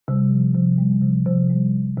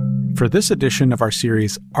For this edition of our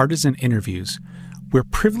series, Artisan Interviews, we're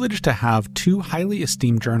privileged to have two highly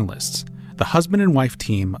esteemed journalists, the husband and wife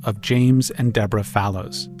team of James and Deborah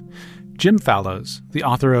Fallows. Jim Fallows, the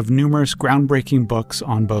author of numerous groundbreaking books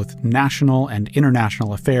on both national and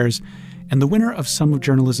international affairs, and the winner of some of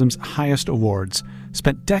journalism's highest awards,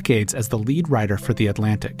 spent decades as the lead writer for The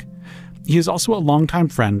Atlantic. He is also a longtime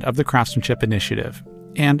friend of the Craftsmanship Initiative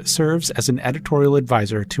and serves as an editorial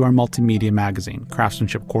advisor to our multimedia magazine,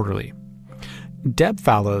 Craftsmanship Quarterly. Deb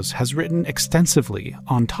Fallows has written extensively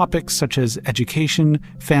on topics such as education,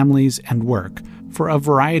 families, and work for a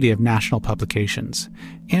variety of national publications,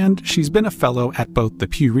 and she's been a fellow at both the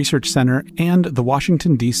Pew Research Center and the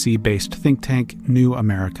Washington, D.C.-based think tank New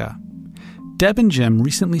America. Deb and Jim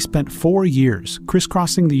recently spent 4 years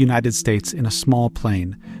crisscrossing the United States in a small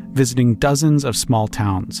plane, visiting dozens of small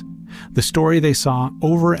towns. The story they saw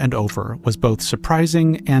over and over was both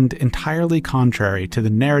surprising and entirely contrary to the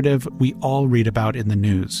narrative we all read about in the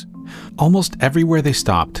news. Almost everywhere they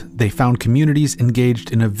stopped, they found communities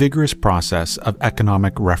engaged in a vigorous process of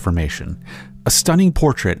economic reformation, a stunning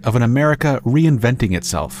portrait of an America reinventing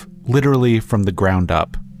itself, literally from the ground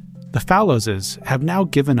up. The Fallowses have now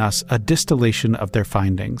given us a distillation of their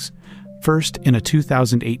findings, first in a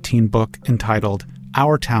 2018 book entitled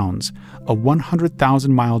Our Towns, a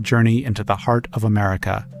 100,000-mile journey into the heart of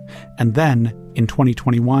America, and then, in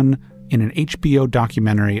 2021, in an HBO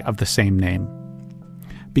documentary of the same name.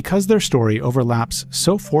 Because their story overlaps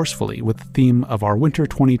so forcefully with the theme of our winter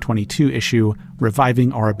 2022 issue,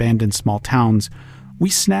 Reviving Our Abandoned Small Towns,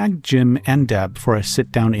 we snagged Jim and Deb for a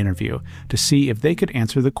sit-down interview to see if they could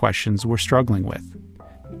answer the questions we're struggling with.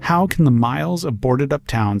 How can the miles of boarded-up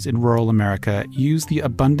towns in rural America use the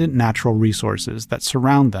abundant natural resources that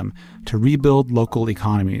surround them to rebuild local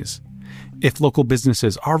economies? If local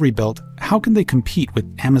businesses are rebuilt, how can they compete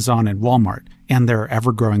with Amazon and Walmart and their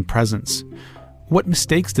ever-growing presence? What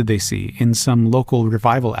mistakes did they see in some local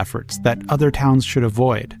revival efforts that other towns should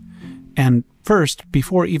avoid? And first,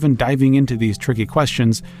 before even diving into these tricky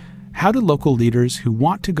questions, how do local leaders who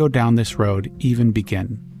want to go down this road even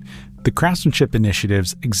begin? The Craftsmanship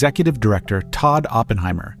Initiative's Executive Director, Todd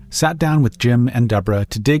Oppenheimer, sat down with Jim and Deborah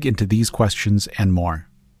to dig into these questions and more.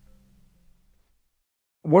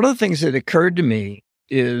 One of the things that occurred to me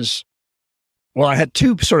is, well, I had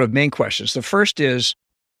two sort of main questions. The first is,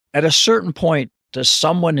 at a certain point, does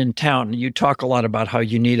someone in town, you talk a lot about how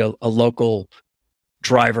you need a local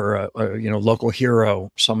driver, a local hero,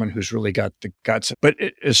 someone who's really got the guts. But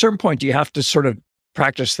at a certain point, do you have to sort of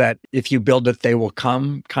practice that if you build it, they will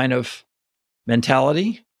come kind of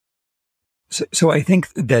mentality? So I think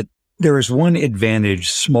that there is one advantage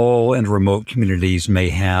small and remote communities may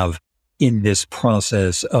have in this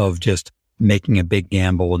process of just making a big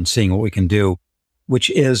gamble and seeing what we can do, which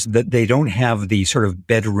is that they don't have the sort of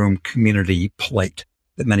bedroom community plate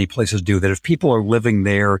that many places do, that if people are living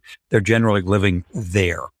there, they're generally living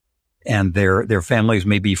there. And their families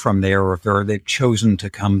may be from there, or if they've chosen to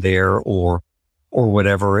come there or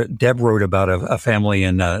whatever. Deb wrote about a family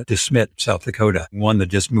in DeSmet, South Dakota, one that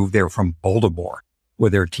just moved there from Baltimore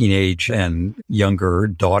with their teenage and younger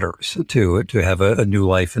daughters to have a new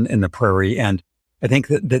life in the prairie. And I think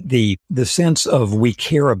that the sense of we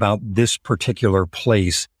care about this particular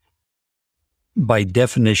place, by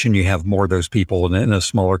definition, you have more of those people in a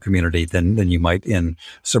smaller community than you might in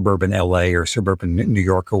suburban LA or suburban New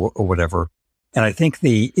York or whatever. And I think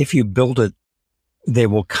if you build it, they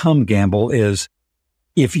will come gamble is,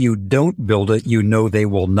 if you don't build it, they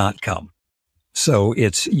will not come. So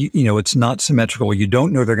it's not symmetrical. You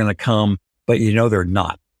don't know they're going to come, but they're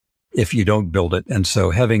not if you don't build it. And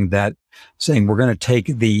so having that saying, we're going to take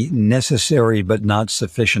the necessary but not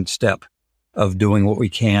sufficient step of doing what we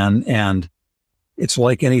can. And it's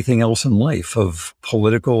like anything else in life, of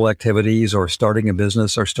political activities or starting a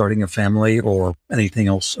business or starting a family or anything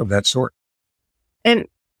else of that sort. And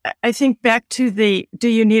I think back to do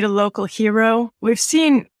you need a local hero? We've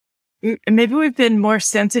seen, maybe we've been more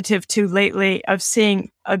sensitive to lately of seeing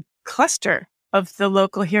a cluster of the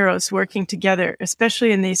local heroes working together,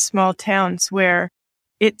 especially in these small towns where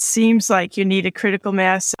it seems like you need a critical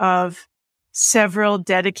mass of several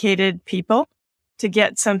dedicated people to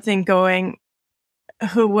get something going,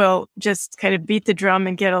 who will just kind of beat the drum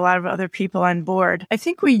and get a lot of other people on board. I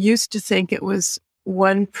think we used to think it was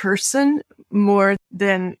one person more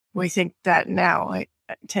than we think that now. I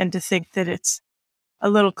tend to think that it's a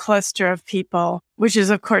little cluster of people, which is,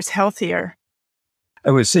 of course, healthier.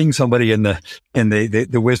 I was seeing somebody in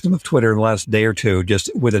the wisdom of Twitter in the last day or two,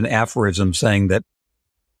 just with an aphorism saying that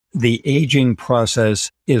the aging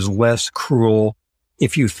process is less cruel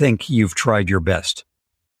if you think you've tried your best.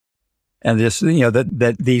 And this,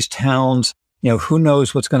 that these towns, who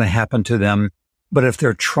knows what's going to happen to them, but if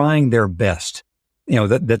they're trying their best,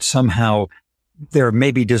 that somehow there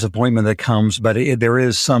may be disappointment that comes, but there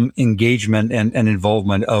is some engagement and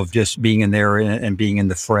involvement of just being in there and being in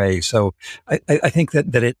the fray. So I think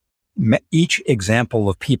that each example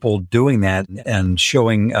of people doing that and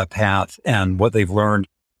showing a path and what they've learned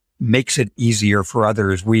makes it easier for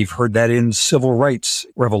others. We've heard that in civil rights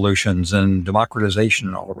revolutions and democratization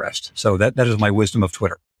and all the rest. So that is my wisdom of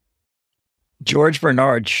Twitter. George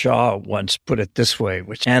Bernard Shaw once put it this way,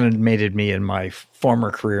 which animated me in my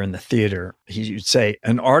former career in the theater. He would say,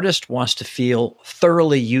 an artist wants to feel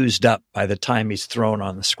thoroughly used up by the time he's thrown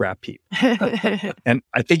on the scrap heap. And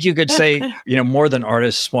I think you could say, more than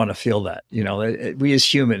artists want to feel that. We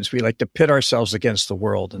as humans, we like to pit ourselves against the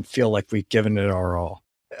world and feel like we've given it our all.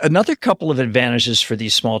 Another couple of advantages for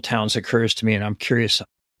these small towns occurs to me, and I'm curious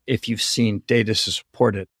if you've seen data to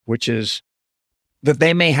support it, which is that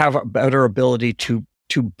they may have a better ability to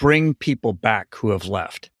bring people back who have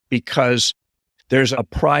left, because there's a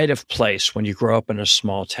pride of place when you grow up in a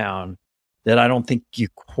small town that I don't think you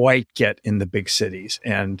quite get in the big cities.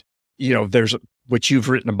 And, there's what you've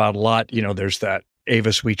written about a lot, there's that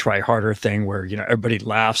Avis We Try Harder thing where, everybody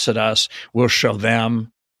laughs at us, we'll show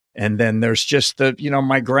them. And then there's just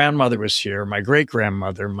my grandmother was here, my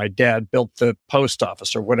great-grandmother, my dad built the post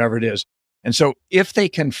office or whatever it is. And so if they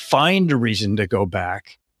can find a reason to go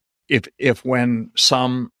back, if when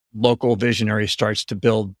some local visionary starts to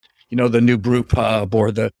build, the new brew pub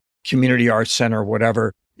or the community arts center or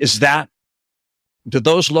whatever, do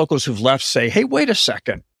those locals who've left say, hey, wait a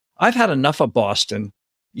second, I've had enough of Boston.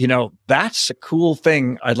 That's a cool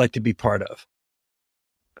thing I'd like to be part of.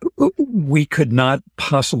 We could not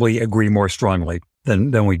possibly agree more strongly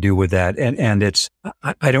than we do with that. And it's,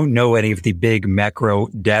 I don't know any of the big macro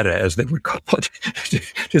data, as they would call it,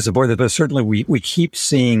 to support that, but certainly we keep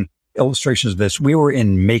seeing illustrations of this. We were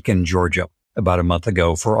in Macon, Georgia about a month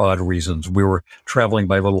ago for odd reasons. We were traveling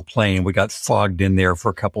by little plane. We got fogged in there for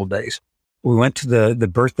a couple of days. We went to the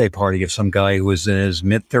birthday party of some guy who was in his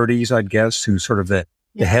mid-30s, I'd guess, who's sort of the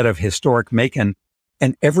head of historic Macon.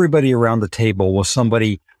 And everybody around the table was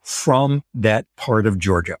somebody from that part of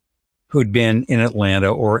Georgia who'd been in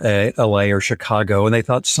Atlanta or LA or Chicago, and they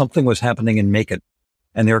thought something was happening in Macon,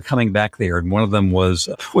 and they were coming back there. And one of them was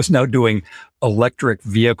now doing electric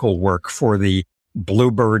vehicle work for the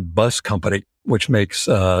Bluebird Bus Company, which makes,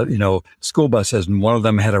 school buses. And one of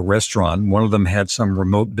them had a restaurant. One of them had some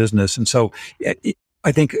remote business. And so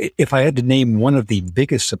I think if I had to name one of the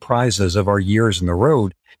biggest surprises of our years on the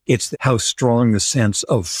road, it's how strong the sense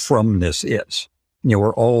of fromness is.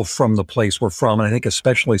 We're all from the place we're from, and I think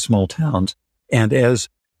especially small towns. And as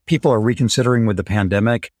people are reconsidering with the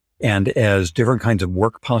pandemic, and as different kinds of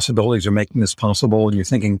work possibilities are making this possible, and you're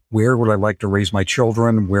thinking, where would I like to raise my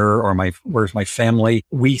children? Where's my family?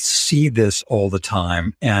 We see this all the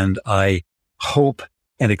time, and I hope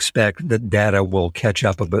and expect that data will catch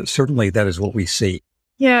up, but certainly that is what we see.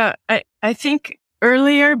 Yeah, I think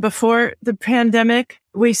earlier, before the pandemic,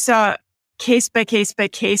 we saw case by case by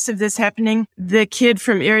case of this happening. The kid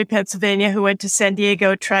from Erie, Pennsylvania, who went to San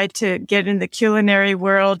Diego, tried to get in the culinary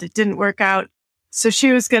world. It didn't work out. So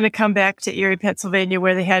she was going to come back to Erie, Pennsylvania,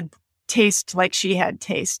 where they had taste like she had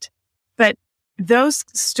taste. But those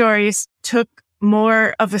stories took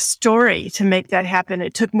more of a story to make that happen.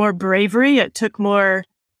 It took more bravery. It took more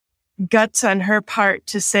guts on her part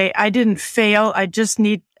to say, I didn't fail.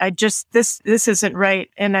 This isn't right.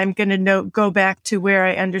 And I'm going to go back to where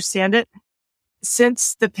I understand it.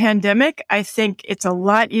 Since the pandemic, I think it's a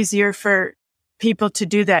lot easier for people to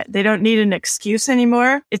do that. They don't need an excuse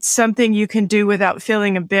anymore. It's something you can do without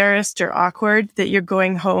feeling embarrassed or awkward that you're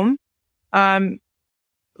going home.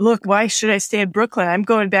 Look, why should I stay in Brooklyn? I'm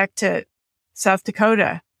going back to South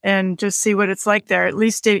Dakota and just see what it's like there, at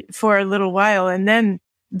least for a little while. And then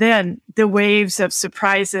the waves of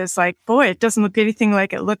surprises, like, boy, it doesn't look anything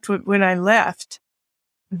like it looked when I left.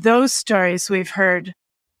 Those stories we've heard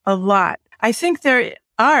a lot. I think there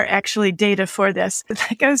are actually data for this.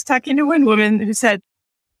 Like, I was talking to one woman who said,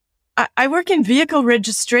 I work in vehicle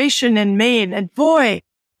registration in Maine, and boy,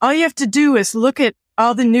 all you have to do is look at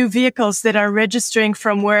all the new vehicles that are registering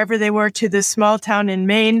from wherever they were to this small town in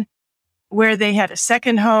Maine, where they had a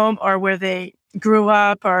second home or where they grew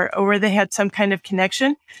up or where they had some kind of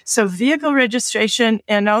connection. So vehicle registration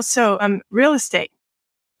and also real estate.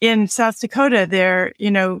 In South Dakota,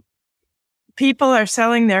 people are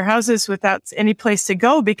selling their houses without any place to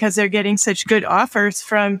go because they're getting such good offers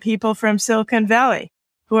from people from Silicon Valley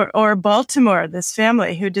or Baltimore, this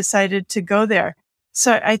family who decided to go there.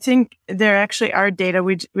 So I think there actually are data.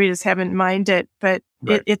 We just haven't mined it, but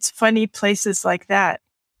Right. it's funny places like that.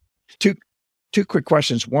 Two quick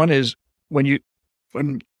questions. One is when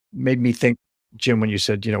made me think, Jim, when you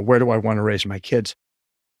said, where do I want to raise my kids?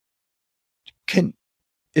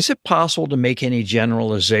 Is it possible to make any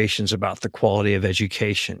generalizations about the quality of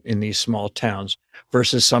education in these small towns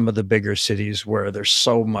versus some of the bigger cities where there's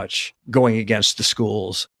so much going against the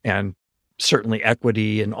schools and certainly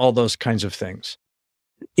equity and all those kinds of things?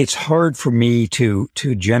 It's hard for me to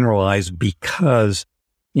generalize because,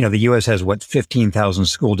 the U.S. has 15,000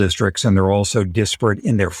 school districts, and they're also disparate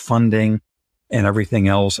in their funding and everything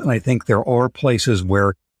else. And I think there are places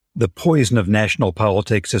where the poison of national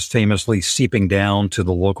politics is famously seeping down to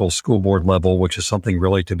the local school board level, which is something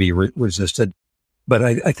really to be resisted. But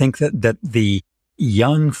I think that the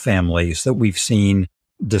young families that we've seen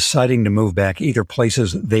deciding to move back, either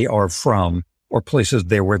places they are from or places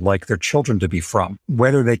they would like their children to be from,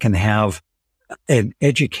 whether they can have an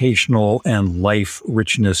educational and life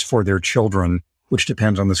richness for their children, which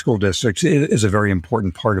depends on the school districts, is a very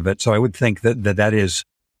important part of it. So I would think that is,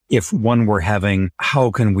 if one were having, how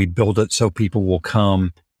can we build it so people will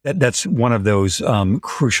come? That's one of those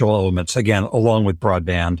crucial elements. Again, along with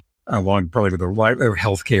broadband, along probably with the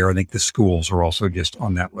healthcare, I think the schools are also just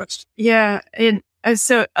on that list. Yeah. And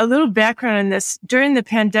so a little background on this. During the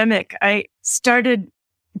pandemic, I started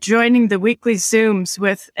joining the weekly Zooms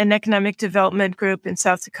with an economic development group in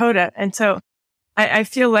South Dakota. And so I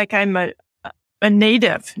feel like I'm a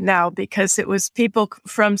native now, because it was people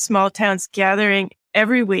from small towns gathering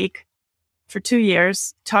every week for 2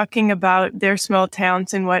 years, talking about their small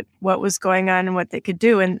towns and what was going on and what they could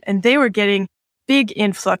do. And they were getting big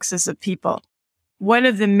influxes of people. One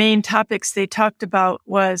of the main topics they talked about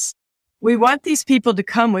was, we want these people to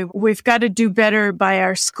come. We've got to do better by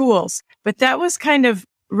our schools. But that was kind of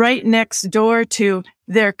right next door to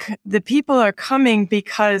the people are coming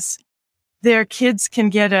because their kids can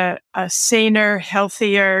get a saner,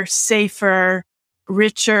 healthier, safer,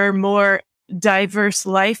 richer, more diverse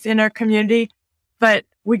life in our community. But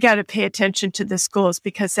we got to pay attention to the schools,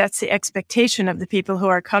 because that's the expectation of the people who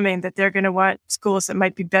are coming, that they're going to want schools that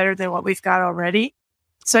might be better than what we've got already.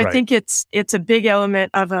 So I think it's a big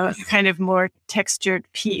element of a kind of more textured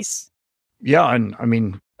piece. Yeah. And I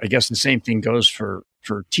mean, I guess the same thing goes for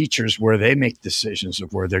teachers, where they make decisions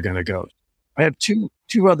of where they're going to go. I have two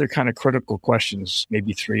other kind of critical questions,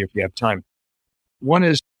 maybe three if you have time. One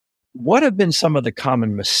is, what have been some of the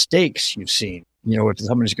common mistakes you've seen? If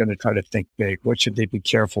somebody's going to try to think big, what should they be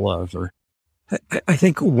careful of? Or I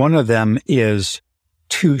think one of them is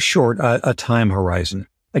too short a time horizon.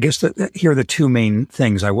 I guess here are the two main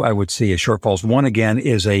things I would see as shortfalls. One, again,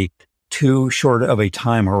 is a too short of a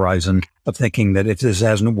time horizon of thinking that if this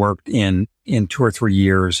hasn't worked in 2 or 3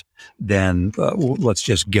 years, then let's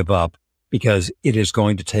just give up, because it is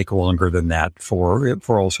going to take longer than that for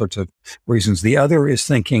all sorts of reasons. The other is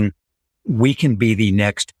thinking we can be the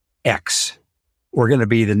next X. We're going to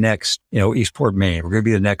be the next, Eastport, Maine. We're going to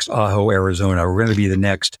be the next Ajo, Arizona. We're going to be the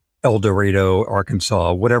next El Dorado,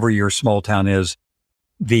 Arkansas, whatever your small town is.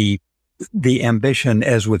 The ambition,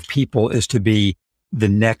 as with people, is to be the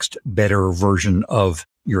next better version of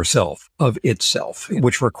yourself, of itself,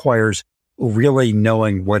 which requires really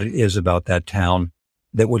knowing what it is about that town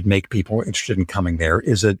that would make people interested in coming there.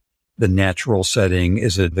 Is it the natural setting?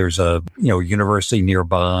 Is it there's a university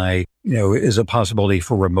nearby? Is a possibility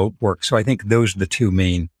for remote work? So I think those are the two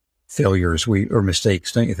main failures or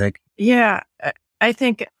mistakes, don't you think? Yeah, I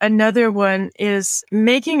think another one is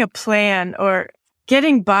making a plan or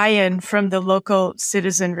getting buy-in from the local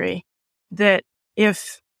citizenry, that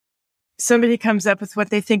if somebody comes up with what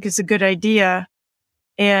they think is a good idea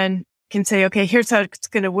and can say, okay, here's how it's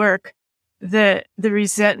going to work, the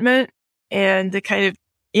resentment and the kind of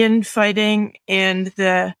infighting and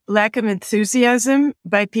the lack of enthusiasm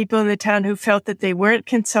by people in the town who felt that they weren't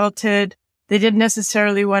consulted, they didn't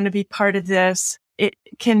necessarily want to be part of this, it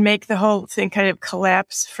can make the whole thing kind of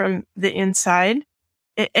collapse from the inside.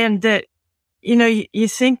 And that, you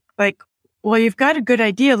think like, well, you've got a good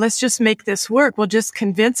idea. Let's just make this work. We'll just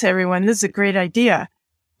convince everyone this is a great idea.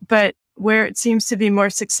 But where it seems to be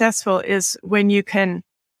more successful is when you can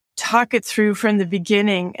talk it through from the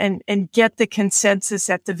beginning and get the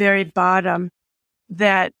consensus at the very bottom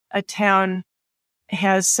that a town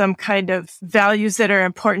has some kind of values that are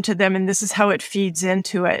important to them, and this is how it feeds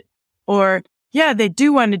into it. Or, yeah, they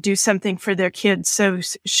do want to do something for their kids. So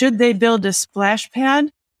should they build a splash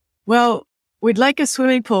pad? Well, we'd like a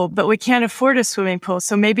swimming pool, but we can't afford a swimming pool.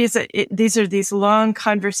 So maybe these are these long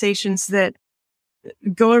conversations that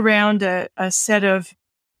go around a set of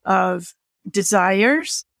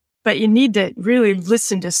desires but you need to really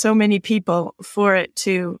listen to so many people for it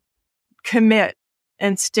to commit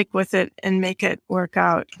and stick with it and make it work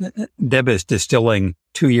out. Deb is distilling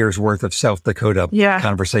 2 years worth of South Dakota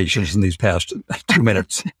conversations in these past 2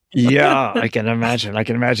 minutes. Yeah, I can imagine.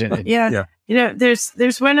 Yeah. You know,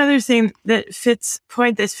 there's one other thing that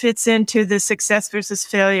fits into the success versus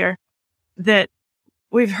failure that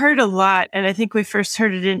we've heard a lot, and I think we first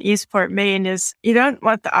heard it in Eastport, Maine, is you don't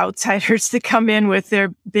want the outsiders to come in with their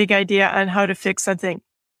big idea on how to fix something.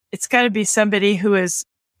 It's got to be somebody who's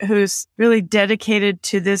really dedicated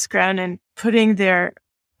to this ground and putting their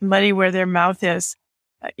money where their mouth is.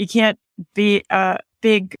 You can't be a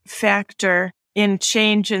big factor in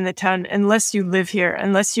change in the town unless you live here,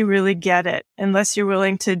 unless you really get it, unless you're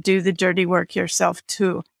willing to do the dirty work yourself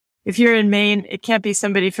too. If you're in Maine, it can't be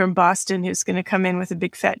somebody from Boston who's going to come in with a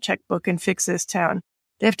big fat checkbook and fix this town.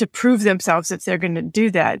 They have to prove themselves if they're going to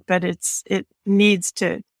do that, but it needs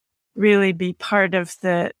to really be part of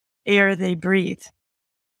the air they breathe.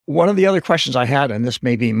 One of the other questions I had, and this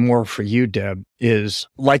may be more for you, Deb, is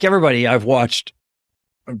like everybody, I've watched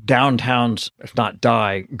downtowns, if not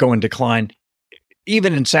die, go in decline,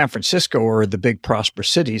 even in San Francisco or the big prosperous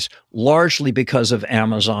cities, largely because of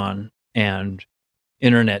Amazon and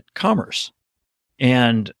internet commerce.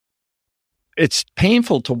 And it's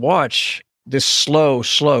painful to watch this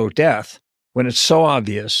slow death when it's so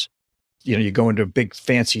obvious. You know, you go into a big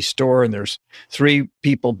fancy store and there's 3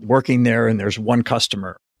 people working there and there's 1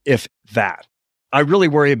 customer, if that. I really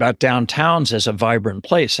worry about downtowns as a vibrant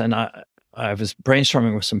place. And I was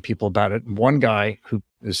brainstorming with some people about it. And one guy who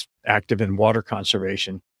is active in water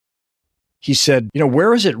conservation, he said, you know,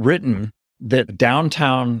 where is it written that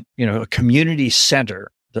downtown, you know, a community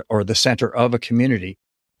center or the center of a community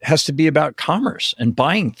has to be about commerce and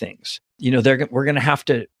buying things? You know, we're going to have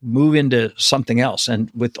to move into something else.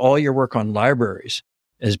 And with all your work on libraries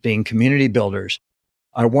as being community builders,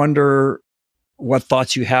 I wonder what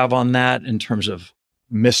thoughts you have on that in terms of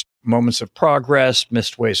missed moments of progress,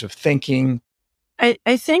 missed ways of thinking.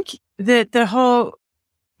 I think that the whole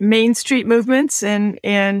Main Street movements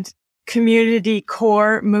and community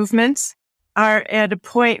core movements are at a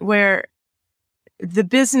point where the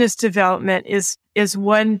business development is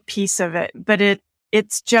one piece of it, but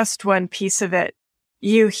it's just one piece of it.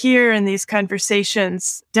 You hear in these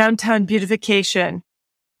conversations, downtown beautification,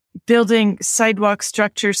 building sidewalk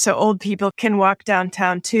structures so old people can walk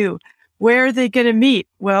downtown too. Where are they going to meet?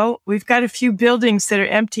 Well, we've got a few buildings that are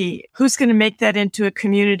empty. Who's going to make that into a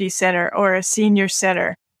community center or a senior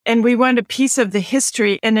center? And we want a piece of the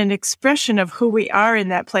history and an expression of who we are in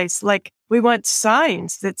that place. Like we want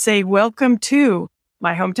signs that say, welcome to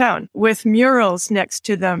my hometown with murals next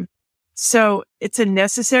to them. So it's a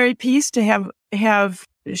necessary piece to have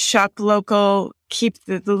shop local, keep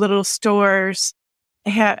the little stores,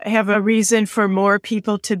 have a reason for more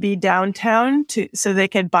people to be downtown so they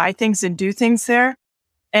can buy things and do things there.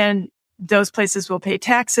 And those places will pay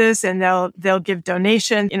taxes and they'll give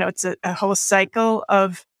donation. You know, it's a whole cycle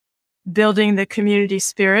of building the community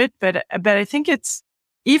spirit. But I think it's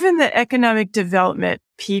even the economic development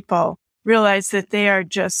people realize that they are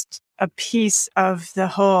just a piece of the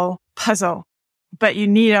whole puzzle. But you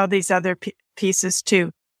need all these other pieces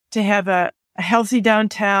too, to have a healthy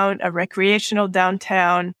downtown, a recreational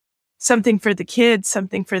downtown, something for the kids,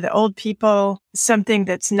 something for the old people, something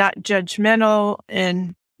that's not judgmental,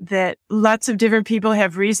 and that lots of different people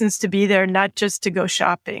have reasons to be there, not just to go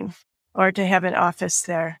shopping or to have an office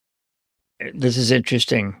there. This is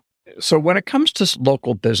interesting. So when it comes to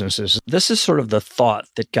local businesses, this is sort of the thought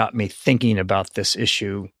that got me thinking about this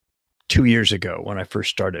issue 2 years ago when I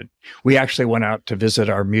first started. We actually went out to visit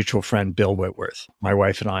our mutual friend, Bill Whitworth, my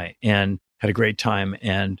wife and I, and had a great time.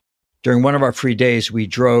 And during one of our free days, we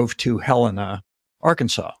drove to Helena,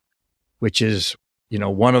 Arkansas, which is, you know,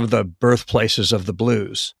 one of the birthplaces of the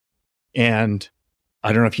blues. And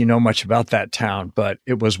I don't know if you know much about that town, but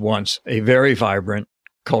it was once a very vibrant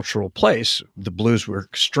cultural place. The blues were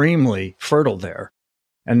extremely fertile there.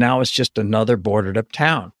 And now it's just another boarded up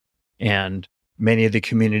town. And many of the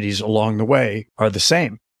communities along the way are the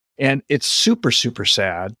same. And it's super, super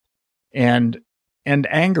sad and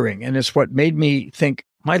angering. And it's what made me think,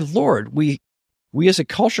 my Lord, we as a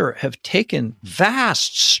culture have taken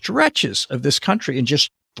vast stretches of this country and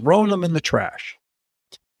just thrown them in the trash.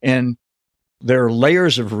 And there are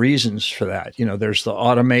layers of reasons for that. You know, there's the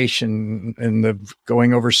automation and the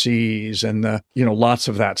going overseas and the, you know, lots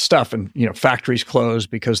of that stuff. And, you know, factories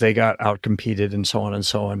closed because they got outcompeted and so on and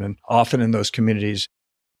so on. And often in those communities,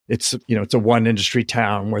 it's, you know, it's a one industry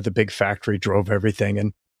town where the big factory drove everything.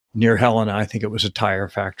 And near Helena, I think it was a tire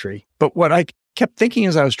factory. But what I kept thinking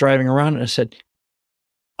as I was driving around, and I said,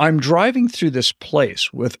 I'm driving through this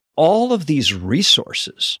place with all of these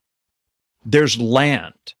resources. There's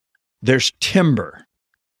land, there's timber,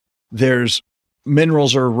 there's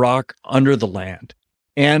minerals or rock under the land.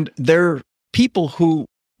 And there are people who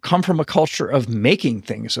come from a culture of making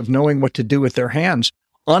things, of knowing what to do with their hands,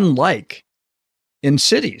 unlike in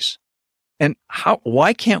cities. And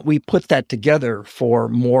why can't we put that together for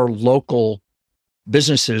more local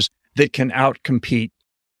businesses that can outcompete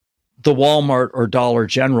the Walmart or Dollar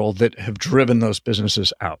General that have driven those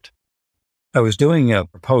businesses out? I was doing a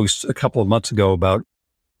post a couple of months ago about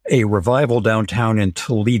a revival downtown in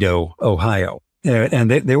Toledo, Ohio. And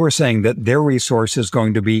they were saying that their resource is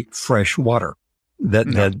going to be fresh water, that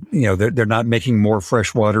they're not making more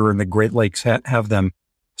fresh water and the Great Lakes have them.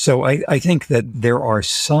 So I think that there are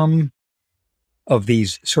some of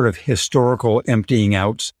these sort of historical emptying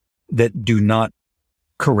outs that do not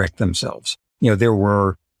correct themselves.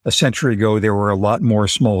 A century ago, there were a lot more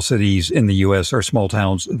small cities in the U.S. or small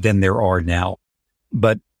towns than there are now.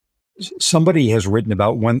 But somebody has written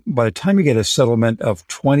about when, by the time you get a settlement of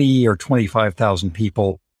 20 or 25,000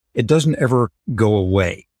 people, it doesn't ever go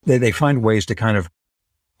away. They find ways to kind of,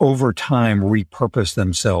 over time, repurpose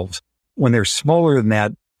themselves. When they're smaller than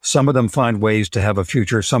that, some of them find ways to have a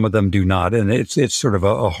future, some of them do not. And it's sort of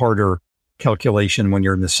a harder calculation when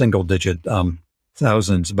you're in the single digit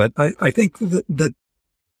thousands. But I think that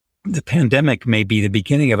the pandemic may be the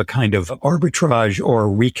beginning of a kind of arbitrage or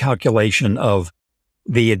recalculation of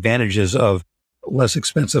the advantages of less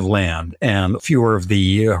expensive land and fewer of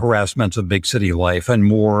the harassments of big city life and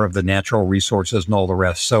more of the natural resources and all the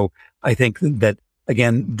rest. So I think that,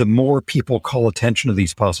 again, the more people call attention to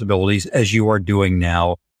these possibilities, as you are doing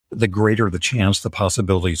now, the greater the chance the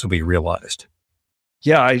possibilities will be realized.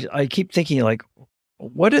 Yeah, I keep thinking, like,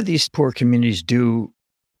 what do these poor communities do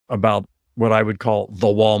about what I would call the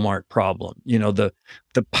Walmart problem? The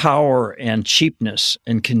power and cheapness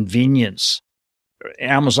and convenience.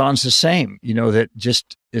 Amazon's the same, that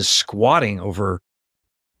just is squatting over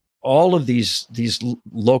all of these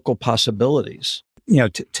local possibilities.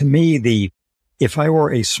 To me, if I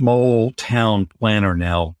were a small town planner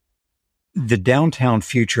now, the downtown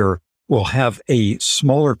future will have a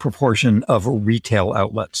smaller proportion of retail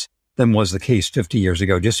outlets than was the case 50 years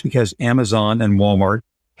ago, just because Amazon and Walmart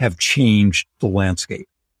have changed the landscape.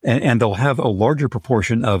 And they'll have a larger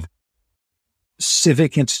proportion of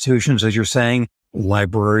civic institutions, as you're saying,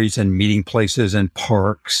 libraries and meeting places and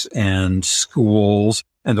parks and schools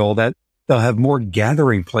and all that. They'll have more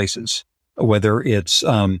gathering places, whether it's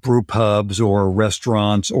brew pubs or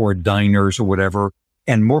restaurants or diners or whatever,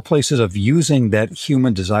 and more places of using that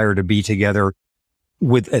human desire to be together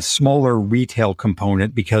with a smaller retail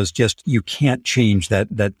component, because just you can't change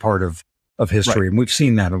that part of history. Right. And we've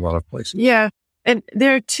seen that in a lot of places. Yeah. And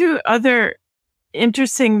there are two other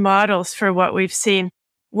interesting models for what we've seen.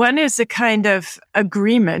 One is a kind of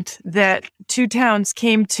agreement that two towns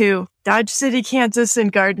came to, Dodge City, Kansas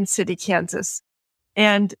and Garden City, Kansas.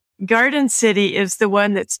 And Garden City is the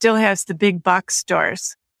one that still has the big box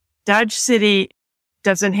stores. Dodge City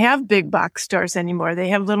doesn't have big box stores anymore. They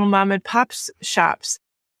have little mom and pop shops.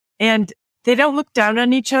 And they don't look down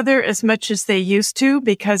on each other as much as they used to,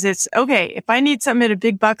 because it's, okay, if I need something at a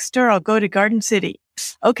big box store, I'll go to Garden City.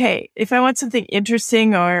 Okay, if I want something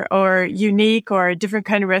interesting or unique or a different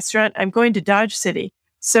kind of restaurant, I'm going to Dodge City.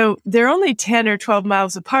 So they're only 10 or 12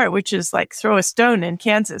 miles apart, which is like throw a stone in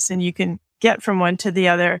Kansas and you can get from one to the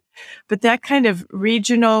other. But that kind of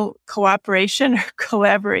regional cooperation or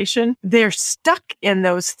collaboration, they're stuck in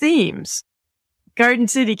those themes. Garden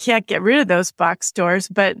City can't get rid of those box stores,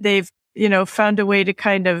 but they've, found a way to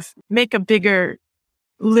kind of make a bigger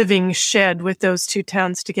living shed with those two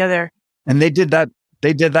towns together. And they did that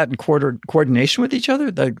in coordination with each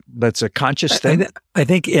other? That's a conscious thing? I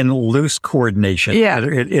think in loose coordination. Yeah.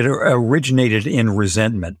 It originated in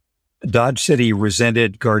resentment. Dodge City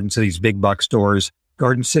resented Garden City's big box stores.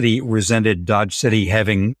 Garden City resented Dodge City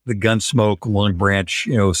having the Gunsmoke, Long Branch,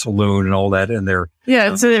 saloon and all that in there.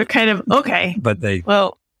 Yeah, so they're kind of, okay. But they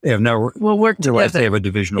have we'll work together. They have a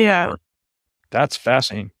divisional power. That's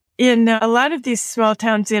fascinating. In a lot of these small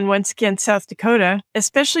towns in, once again, South Dakota,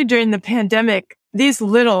 especially during the pandemic, these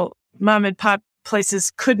little mom and pop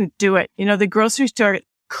places couldn't do it. The grocery store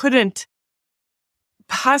couldn't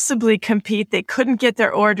possibly compete. They couldn't get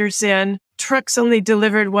their orders in. Trucks only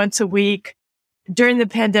delivered once a week. During the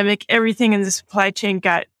pandemic, everything in the supply chain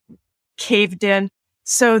got caved in.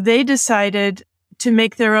 So they decided to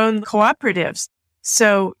make their own cooperatives.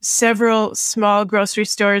 So several small grocery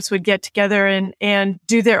stores would get together and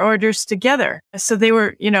do their orders together. So they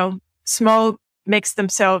were, small makes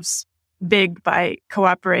themselves big by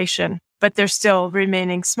cooperation. but they're still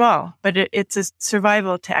remaining small. But it's a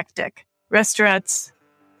survival tactic. Restaurants,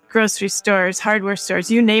 grocery stores, hardware stores,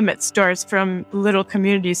 you name it, stores from little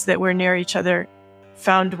communities that were near each other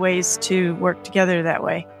found ways to work together that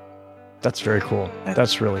way. That's very cool.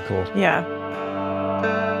 That's really cool. Yeah.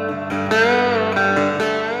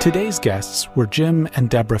 Today's guests were Jim and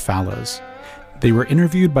Deborah Fallows. They were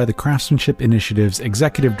interviewed by the Craftsmanship Initiative's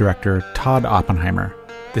Executive Director, Todd Oppenheimer.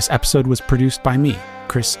 This episode was produced by me,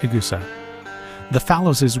 Chris Igusa. The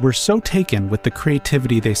Fallowses were so taken with the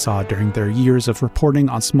creativity they saw during their years of reporting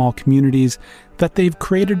on small communities that they've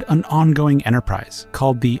created an ongoing enterprise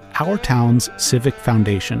called the Our Towns Civic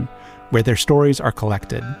Foundation, where their stories are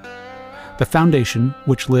collected. The foundation,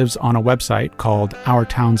 which lives on a website called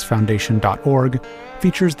ourtownsfoundation.org,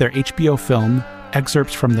 features their HBO film,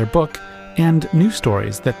 excerpts from their book, and news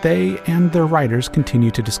stories that they and their writers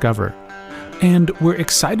continue to discover. And we're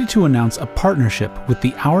excited to announce a partnership with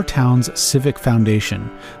the Our Towns Civic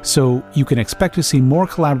Foundation, so you can expect to see more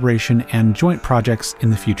collaboration and joint projects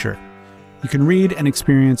in the future. You can read and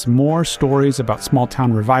experience more stories about small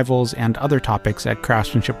town revivals and other topics at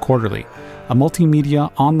Craftsmanship Quarterly, a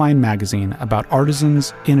multimedia online magazine about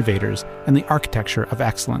artisans, innovators, and the architecture of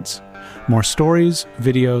excellence. More stories,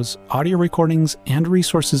 videos, audio recordings, and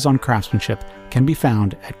resources on craftsmanship can be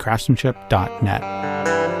found at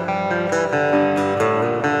craftsmanship.net.